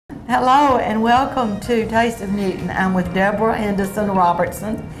Hello and welcome to Taste of Newton. I'm with Deborah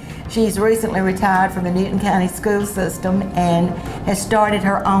Robertson. She's recently retired from the Newton County school system and has started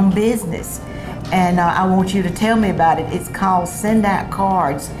her own business. And I want you to tell me about it. It's called Send Out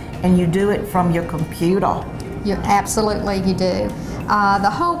Cards, and you do it from your computer. Absolutely, you do.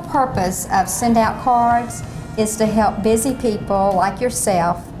 The whole purpose of Send Out Cards is to help busy people like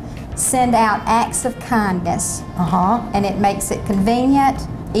yourself send out acts of kindness. And it makes it convenient,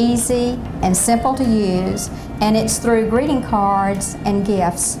 easy, and simple to use, and it's through greeting cards and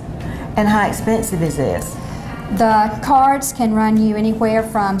gifts. And how expensive is this? The cards can run you anywhere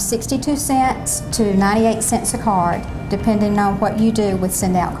from 62 cents to 98 cents a card, depending on what you do with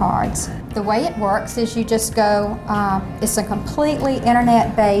Send Out Cards. The way it works is you just go, it's a completely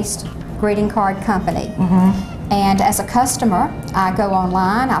internet-based greeting card company. And as a customer, I go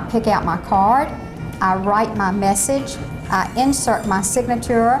online, I pick out my card, I write my message, I insert my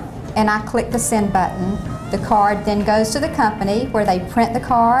signature, and I click the send button. The card then goes to the company where they print the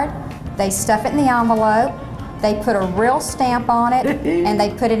card, they stuff it in the envelope, they put a real stamp on it, and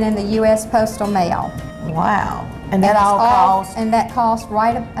they put it in the U.S. postal mail. Wow. And that all costs? And that costs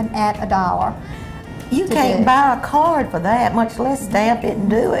right at $1. You can't buy a card for that, much less stamp it and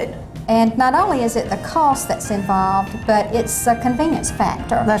do it. And not only is it the cost that's involved, but it's a convenience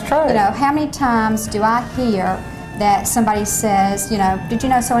factor. That's true. You know, how many times do I hear that somebody says, you know, did you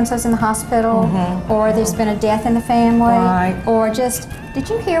know so-and-so's in the hospital? Or there's been a death in the family? Or just, did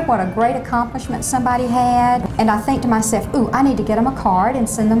you hear what a great accomplishment somebody had? And I think to myself, ooh, I need to get them a card and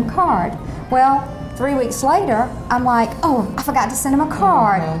send them a card. Well, 3 weeks later, I'm like, oh, I forgot to send them a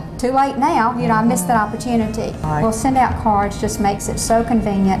card. Too late now, you know, I missed that opportunity. Well, Send Out Cards just makes it so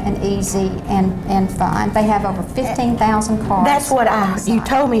convenient and easy and fun. They have over 15,000 cards. That's what you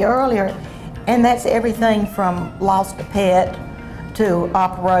told me earlier, and that's everything from lost a pet, to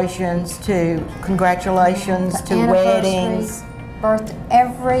operations, to congratulations, to weddings. Birthday,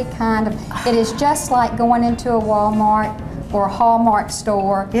 every kind of, it is just like going into a Walmart or a Hallmark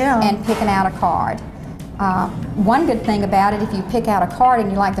store and picking out a card. One good thing about it, if you pick out a card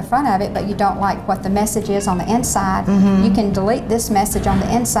and you like the front of it, but you don't like what the message is on the inside, you can delete this message on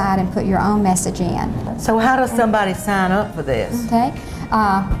the inside and put your own message in. So how does somebody sign up for this? Okay,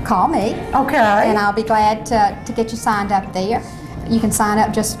 call me. Okay. And I'll be glad to get you signed up there. You can sign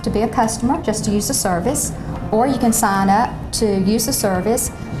up just to be a customer, just to use the service, or you can sign up to use the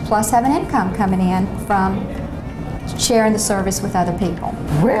service, plus have an income coming in from sharing the service with other people.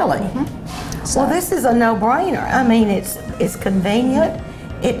 Really? So, well, this is a no-brainer. I mean, it's convenient.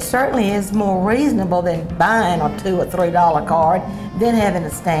 It certainly is more reasonable than buying a $2 or $3 card, then having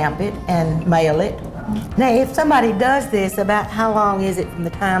to stamp it and mail it. Now, if somebody does this, about how long is it from the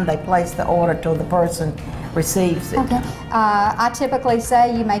time they place the order till the person receives it? Okay. I typically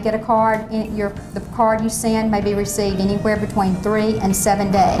say you may get a card, the card you send may be received anywhere between 3 and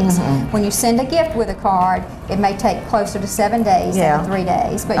 7 days. When you send a gift with a card, it may take closer to 7 days than 3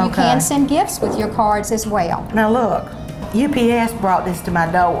 days, but you can send gifts with your cards as well. Now look, UPS brought this to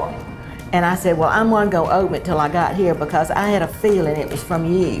my door, and I said, well, I'm going to go open it till I got here because I had a feeling it was from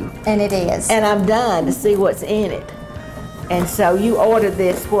you. And it is. And I'm dying to see what's in it. And so you ordered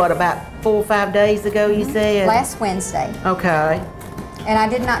this, what, about 4 or 5 days ago, you said? Last Wednesday. Okay. And I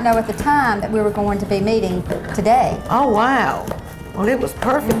did not know at the time that we were going to be meeting today. Oh, wow. Well, it was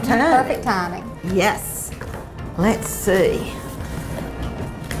perfect timing. Perfect timing. Yes. Let's see.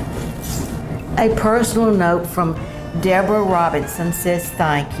 A personal note from Deborah Robertson says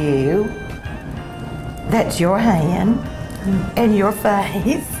thank you. That's your hand and your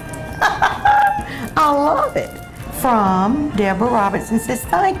face. I love it. From Deborah Robertson says,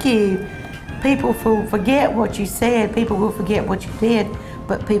 thank you. People will forget what you said, people will forget what you did,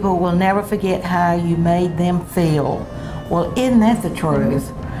 but people will never forget how you made them feel. Well, isn't that the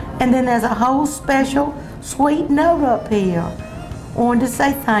truth? And then there's a whole special sweet note up here. I wanted to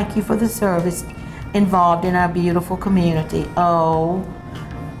say thank you for the service involved in our beautiful community. Oh,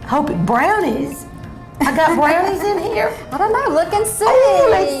 hope it brownies. I got brownies in here. I don't know, look and see. Oh,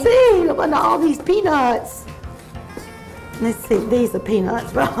 let's see, look at all these peanuts. Let's see, these are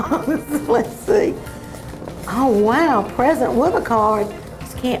peanuts. Let's see. Oh wow, present with a card.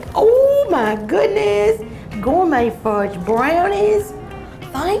 Oh my goodness, gourmet fudge brownies.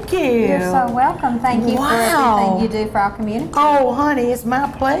 Thank you. You're so welcome. Thank you for everything you do for our community. Oh honey, it's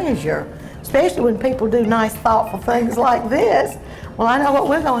my pleasure. Especially when people do nice, thoughtful things like this. Well, I know what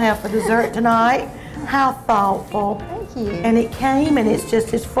we're gonna have for dessert tonight. How thoughtful. you. And it came, and it's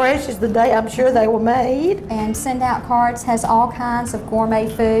just as fresh as the day I'm sure they were made. And Send Out Cards has all kinds of gourmet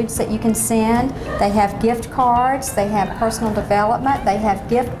foods that you can send. They have gift cards, they have personal development, they have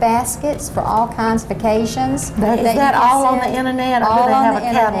gift baskets for all kinds of occasions. Is that all on the internet, or do they have a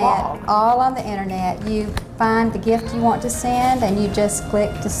catalog? All on the internet. You find the gift you want to send, and you just click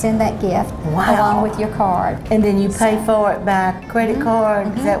to send that gift along with your card. And then you pay for it by credit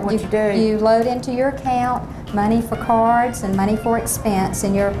card? Is that what you do? You load into your account money for cards and money for expense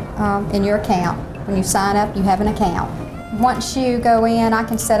in your account. When you sign up, you have an account. Once you go in, I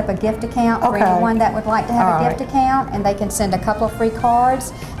can set up a gift account for anyone that would like to have a gift account, and they can send a couple of free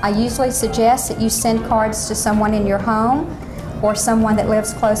cards. I usually suggest that you send cards to someone in your home or someone that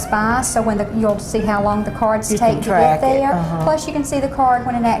lives close by, so when you'll see how long the cards take to get there. Plus you can see the card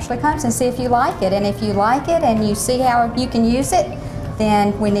when it actually comes and see if you like it. And if you like it and you see how you can use it,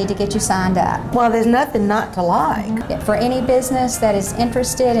 then we need to get you signed up. Well, there's nothing not to like. For any business that is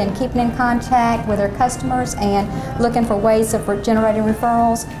interested in keeping in contact with their customers and looking for ways of generating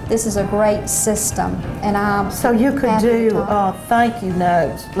referrals, this is a great system. And so you could do thank you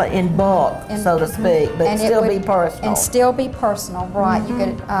notes in bulk, so to speak, but still be personal. And still be personal, right? You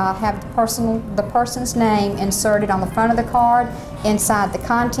could have the person's name inserted on the front of the card, inside the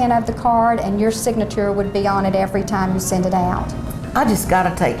content of the card, and your signature would be on it every time you send it out. I just got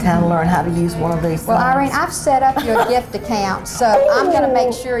to take time to learn how to use one of these. Well, Irene, I've set up your gift account, so I'm going to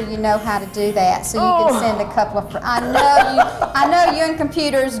make sure you know how to do that, so you can send a couple of. I know you and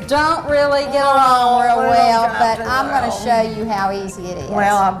computers don't really get along real well, but I'm going to show you how easy it is.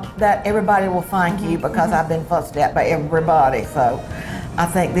 Well, everybody will thank you because I've been fussed at by everybody. So I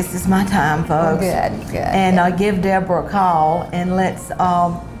think this is my time, folks. Good. And give Deborah a call, and let's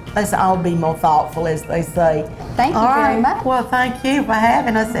all be more thoughtful, as they say. Thank you very much. Well, thank you for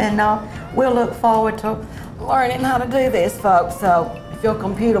having us, and we'll look forward to learning how to do this, folks. So if your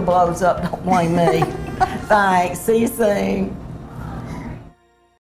computer blows up, don't blame me. Thanks. See you soon.